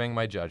reserving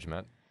my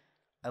judgment.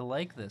 I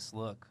like this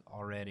look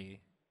already.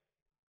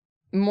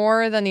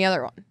 More than the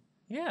other one.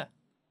 Yeah.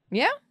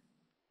 Yeah?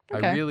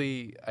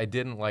 Okay. I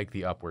didn't like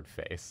the upward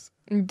face.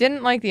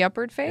 Didn't like the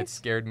upward It face?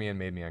 scared me and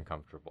made me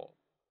uncomfortable.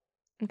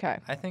 Okay.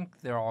 I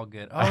think they're all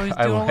good. Oh, he's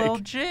I doing a little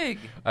like- jig.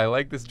 I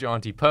like this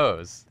jaunty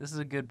pose. This is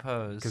a good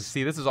pose. Because,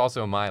 see, this is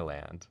also my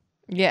land.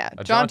 Yeah.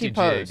 A Jaunty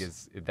pose.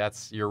 jig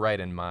you're right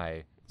in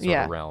my sort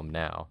Yeah. of realm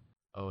now.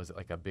 Oh, is it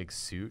like a big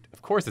suit?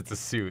 Of course it's a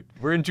suit.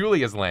 We're in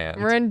Julia's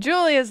land. We're in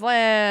Julia's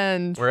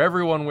land. where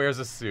everyone wears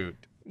a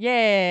suit.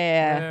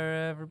 Yeah.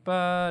 Where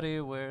everybody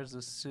wears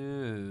a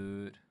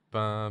suit.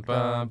 Bum,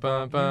 bum,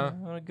 bum,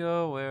 bum. I want to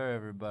go where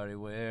everybody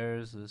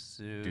wears a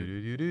suit. Do,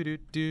 do, do, do,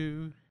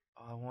 do.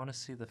 Oh, I want to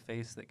see the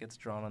face that gets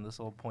drawn on this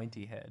old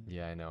pointy head.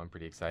 Yeah, I know. I'm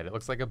pretty excited. It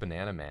looks like a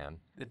banana man.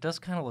 It does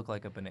kind of look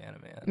like a banana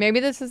man.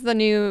 Maybe this is the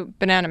new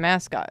banana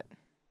mascot.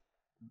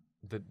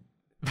 The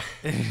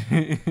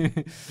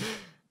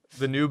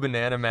the new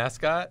banana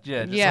mascot?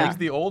 Yeah, just Yeah. Who's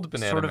the old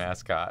banana sort of-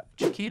 mascot?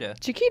 Chiquita.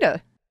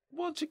 Chiquita.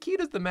 Well,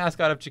 Chiquita's the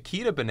mascot of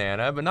Chiquita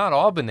Banana, but not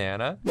all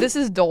banana. This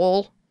is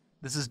Dole.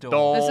 This is Dole.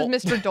 Dole.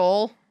 This is Mr.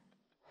 Dole.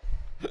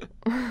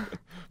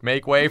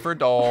 Make way for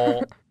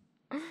Dole.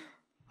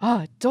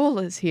 Ah, Dole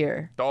is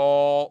here.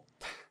 Dole.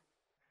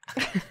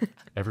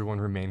 Everyone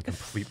remain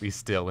completely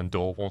still and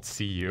Dole won't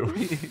see you.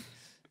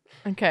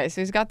 Okay, so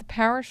he's got the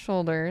power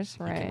shoulders,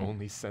 You right? can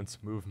only sense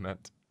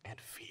movement and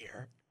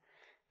fear.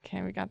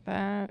 Okay, we got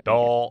that.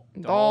 Dole.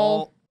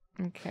 Dole.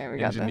 Okay, we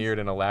got Engineered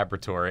in a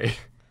laboratory. this.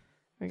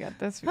 We got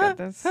this. We got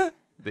this.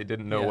 They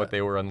didn't know Yeah. what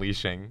they were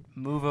unleashing.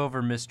 Move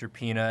over, Mr.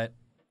 Peanut.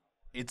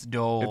 It's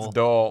Dole. It's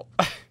Dole.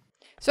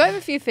 So I have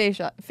a few face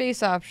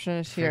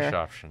options here. Fish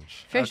options.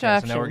 Fish Okay,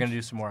 options. so now we're gonna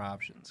do some more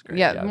options. Great.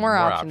 Yeah, Yeah, more more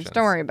options. options.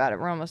 Don't worry about it.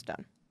 We're almost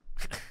done.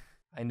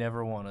 I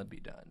never want to be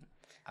done.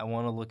 I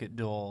want to look at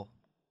Dole.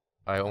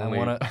 I only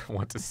wanna-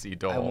 want to see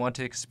Dole. I want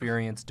to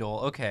experience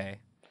Dole. Okay.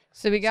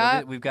 So we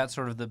got. we've got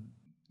sort of the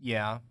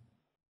yeah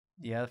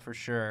for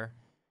sure.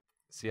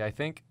 See, I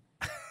think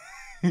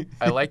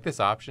I like this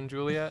option,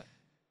 Julia,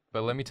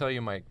 but let me tell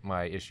you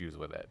my issues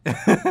with it.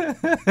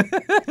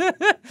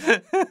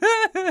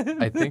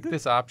 I think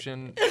this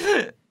option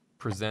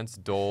presents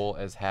Dole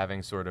as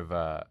having sort of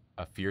a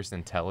fierce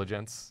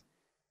intelligence.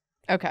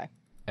 Okay.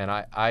 And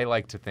I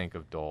like to think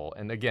of Dole,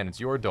 and again, it's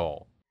your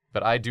Dole,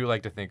 but I do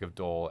like to think of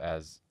Dole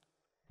as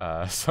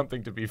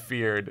something to be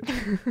feared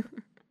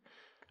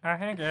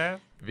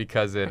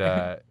because it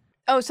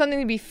Oh, something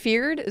to be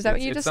feared? Is that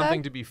what you it's just something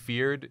said? to be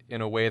feared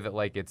in a way that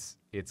like it's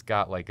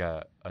got like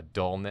a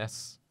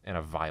dullness and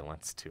a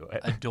violence to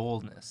it. A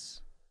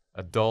dullness.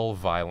 A dull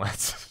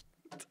violence.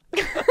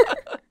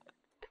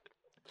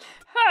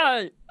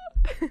 Hi.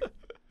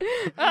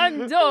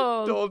 I'm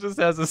Dole. Dole just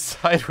has a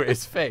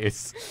sideways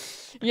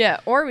face. Yeah,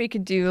 or we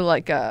could do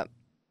like a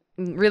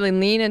really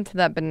lean into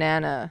that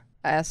banana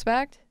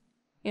aspect,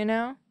 you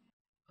know?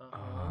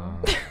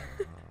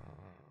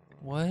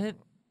 What?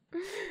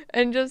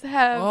 And just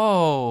have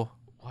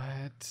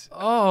What?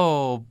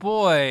 Oh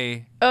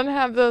boy.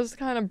 have those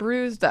kind of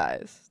bruised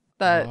eyes.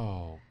 that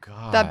Oh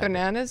God. that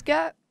bananas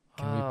get.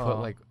 Can we put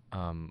like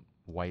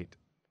white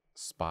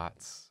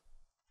spots,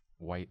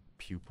 white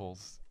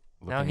pupils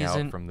Now looking he's out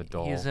in from the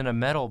doll? He's in a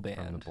metal from the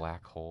band,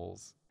 black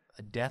holes.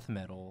 a death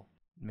metal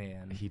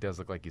man. He does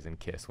look like he's in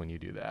Kiss when you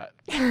do that.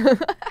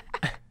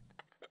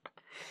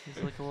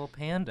 He's like a little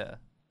panda.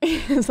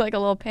 It's like a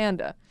little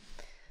panda.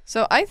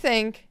 So I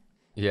think,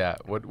 Yeah.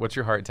 What's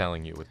your heart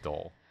telling you with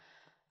Dole?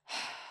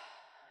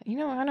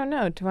 I don't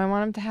know. Do I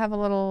want him to have a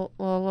little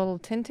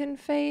Tintin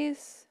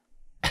face?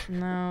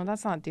 No,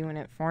 that's not doing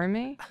it for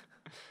me.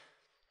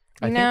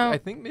 I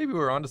think maybe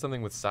we're onto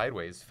something with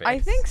Sideways face. I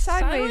think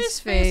sideways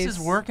face is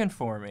working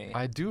for me.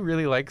 I do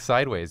really like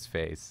Sideways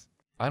face.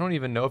 I don't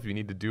even know if you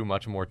need to do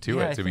much more to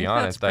it, to be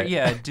honest.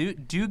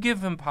 Do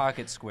give him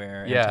pocket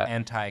square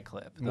and tie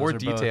clip. More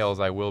details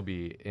I will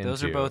be into.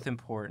 Those are both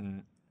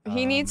important.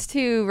 He needs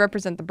to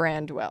represent the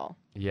brand well.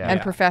 Yeah.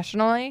 And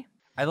professionally.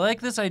 I like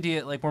this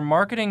idea. Like, we're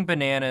marketing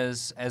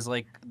bananas as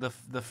like the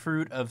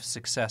fruit of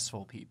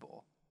successful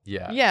people.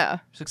 Yeah. Yeah.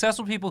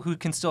 Successful people who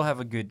can still have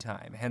a good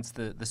time. Hence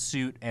the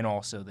suit and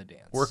also the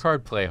dance. Work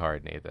hard, play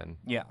hard, Nathan.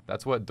 Yeah.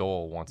 That's what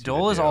Dole wants you to do.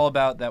 Dole is all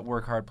about that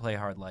work hard, play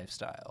hard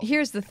lifestyle.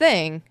 Here's the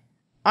thing.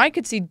 I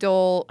could see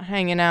Dole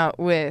hanging out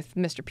with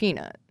Mr.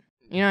 Peanut.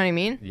 You know what I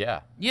mean?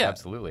 Yeah. Yeah.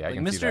 Absolutely. I Like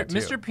can see that too.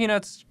 Mr.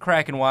 Peanut's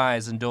cracking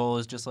wise, and Dole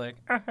is just like,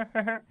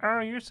 oh,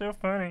 you're so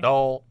funny.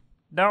 Dole.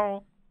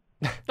 Dole.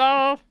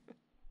 Dole.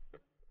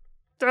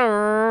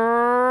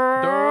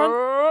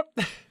 Dole.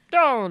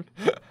 Dole.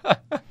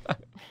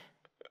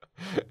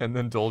 And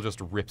then Dole just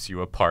rips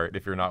you apart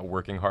if you're not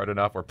working hard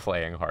enough or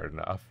playing hard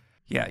enough.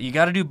 Yeah, you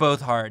got to do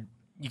both hard.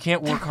 You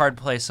can't work hard,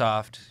 play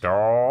soft,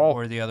 Dole.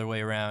 or the other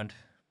way around.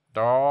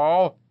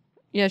 Dole.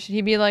 Yeah, should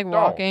he be like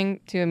walking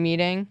to a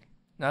meeting?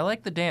 I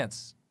like the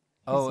dance.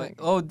 He's like-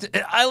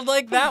 I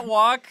like that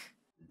walk.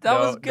 That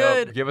was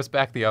good. No, give us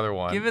back the other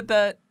one. Give it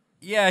that.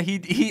 Yeah,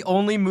 he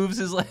only moves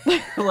his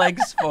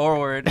legs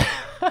forward.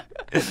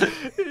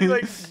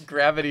 Like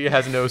gravity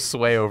has no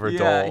sway over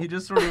Yeah, Dole. he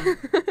just sort of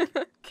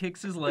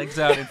kicks his legs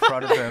out in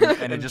front of him,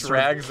 and it just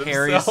drags sort of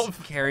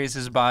himself. carries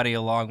his body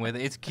along with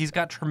it. He's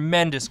got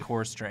tremendous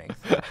core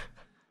strength.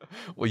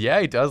 Well, yeah,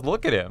 he does.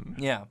 Look at him.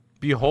 Yeah.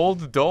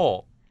 Behold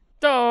Dole.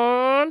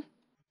 Dole.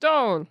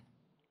 Dole.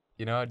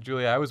 You know,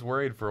 Julia, I was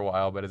worried for a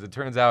while, but as it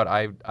turns out,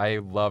 I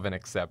love and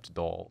accept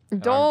Dole.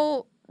 And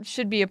Dole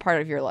should be a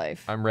part of your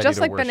life. I'm ready Just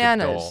to like worship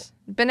bananas. Dole.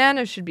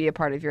 Bananas should be a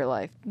part of your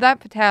life. That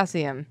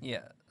potassium.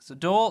 Yeah. So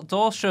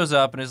Dole shows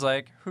up and is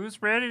like,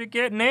 "Who's ready to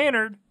get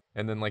nannered?"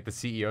 And then like the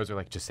CEOs are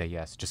like, just say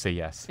yes, just say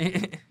yes.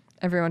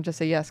 Everyone just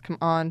say yes. Come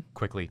on.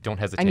 Quickly, don't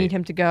hesitate. I need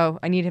him to go.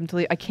 I need him to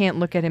leave. I can't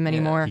look at him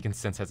anymore. He can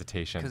sense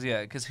hesitation.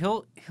 Because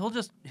he'll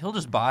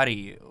just body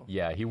you.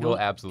 Yeah, he will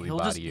absolutely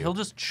body you. He'll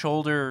just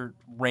shoulder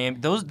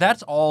ram those.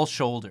 That's all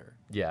shoulder.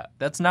 Yeah,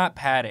 That's not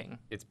padding.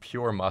 it's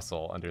pure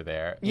muscle under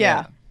there.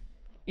 Yeah.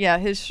 Yeah,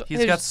 He's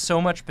got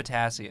so much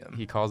potassium.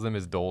 He calls them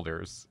his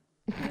dolders.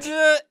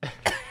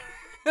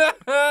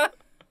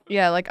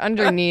 Yeah, like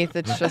underneath,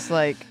 it's just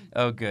like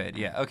Oh, good.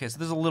 Yeah. Okay. So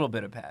there's a little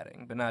bit of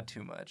padding, but not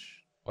too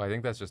much. Well, I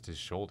think that's just his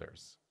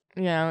shoulders.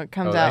 it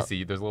comes Oh, I out.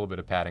 see. There's a little bit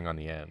of padding on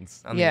the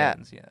ends. On Yeah. the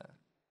ends, yeah.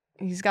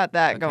 He's got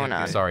that Okay, going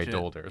on. good. Sorry, Shit.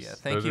 dolders. Yeah,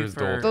 thank Those you are his for-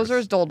 dolders. Those are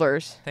his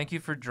dolders. Thank you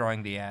for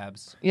drawing the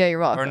abs. Yeah, you're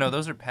welcome. Or no,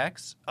 those are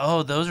pecs.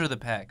 Oh, those are the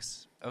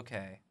pecs.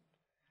 Okay.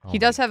 He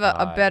does have a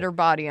God. better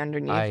body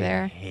underneath I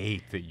there.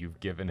 hate that you've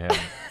given him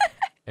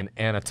an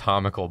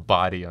anatomical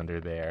body under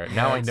there.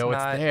 Now I That's know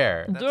not- it's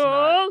there. That's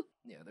not,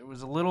 yeah, there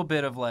was a little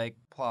bit of like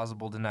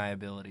plausible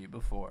deniability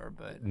before,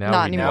 but Now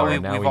Not we anymore. know.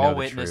 we've Now we all know the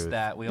witnessed truth.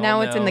 that. We all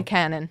Now it's in know. the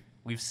canon.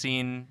 We've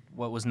seen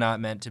what was not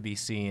meant to be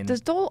seen. Does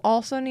Dole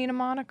also need a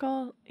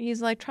monocle?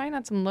 He's like trying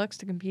out some looks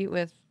to compete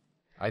with.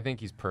 I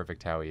think he's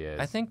perfect how he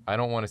is. I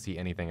don't want to see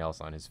anything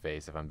else on his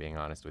face, if I'm being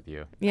honest with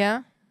you.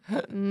 Yeah? No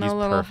He's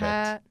little perfect.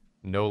 hat.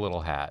 No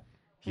little hat.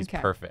 He's Okay.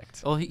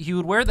 perfect. Well, he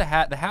would wear the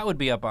hat. The hat would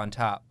be up on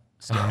top.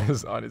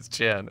 on his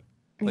chin.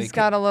 He's Like-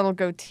 got a little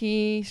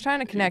goatee. He's trying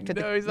to connect to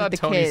No, he's with not the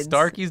Tony kids.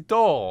 Stark. He's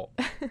Dole.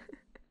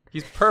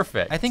 He's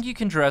perfect. I think you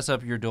can dress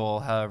up your Dole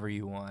however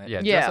you want. Yeah,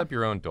 dress Yeah. up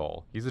your own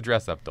Dole. He's a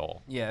dress-up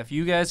Dole. Yeah, if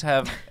you guys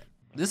have,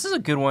 this is a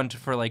good one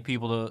for like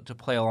people to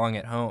play along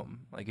at home.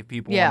 Like if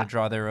people Yeah. want to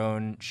draw their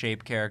own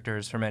shape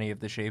characters from any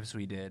of the shapes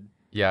we did.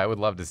 Yeah, I would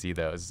love to see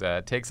those.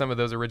 Take some of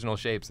those original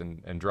shapes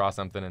and draw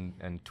something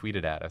and tweet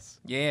it at us.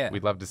 Yeah.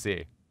 We'd love to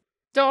see.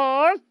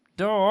 Dole.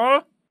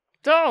 Dole.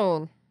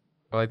 Dole.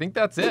 Well, I think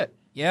that's it.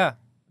 Yeah.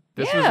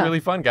 This was Yeah. really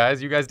fun,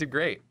 guys. You guys did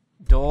great.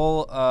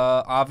 Dole,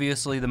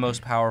 obviously the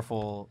most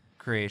powerful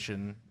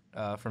creation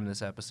from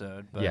this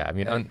episode. But, Yeah, I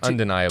mean,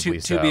 undeniably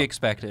to so. be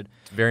expected.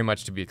 It's very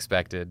much to be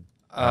expected.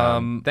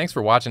 Um, Thanks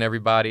for watching,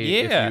 everybody.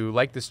 yeah. If you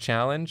like this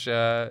challenge,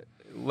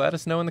 let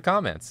us know in the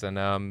comments, and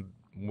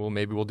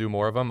maybe we'll do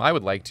more of them. I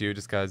would like to,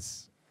 just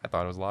because I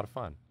thought it was a lot of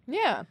fun.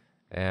 Yeah.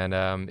 And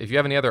if you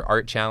have any other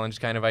art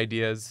challenge kind of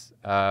ideas,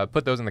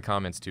 put those in the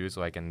comments too,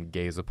 so I can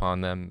gaze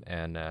upon them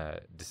and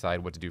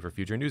decide what to do for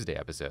future Newsday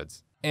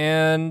episodes.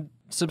 And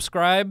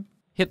subscribe,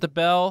 hit the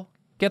bell,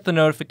 get the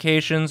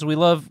notifications. We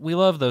love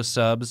those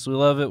subs. We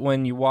love it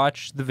when you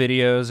watch the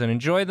videos and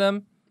enjoy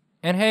them.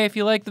 And hey, if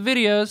you like the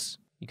videos,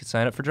 you can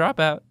sign up for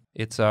Dropout.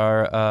 It's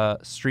our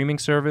streaming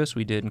service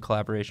we did in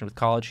collaboration with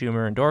College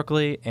Humor and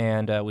Dorkly,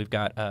 and we've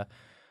got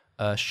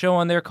a show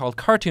on there called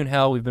Cartoon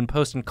Hell. We've been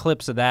posting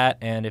clips of that,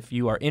 and if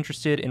you are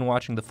interested in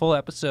watching the full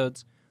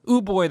episodes,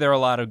 ooh boy, there are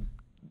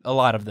a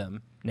lot of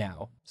them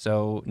now.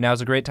 So now's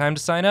a great time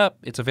to sign up.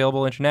 It's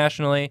available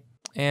internationally,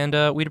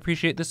 and we'd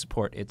appreciate the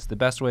support. It's the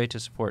best way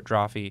to support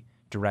Drawfee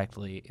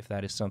directly if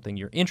that is something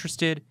you're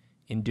interested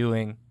in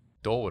doing.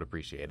 Dole would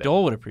appreciate it.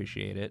 Dole would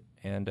appreciate it,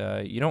 and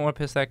you don't want to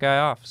piss that guy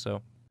off,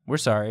 so we're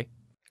sorry.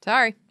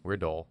 Sorry. We're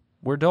Dole.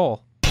 We're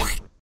Dole.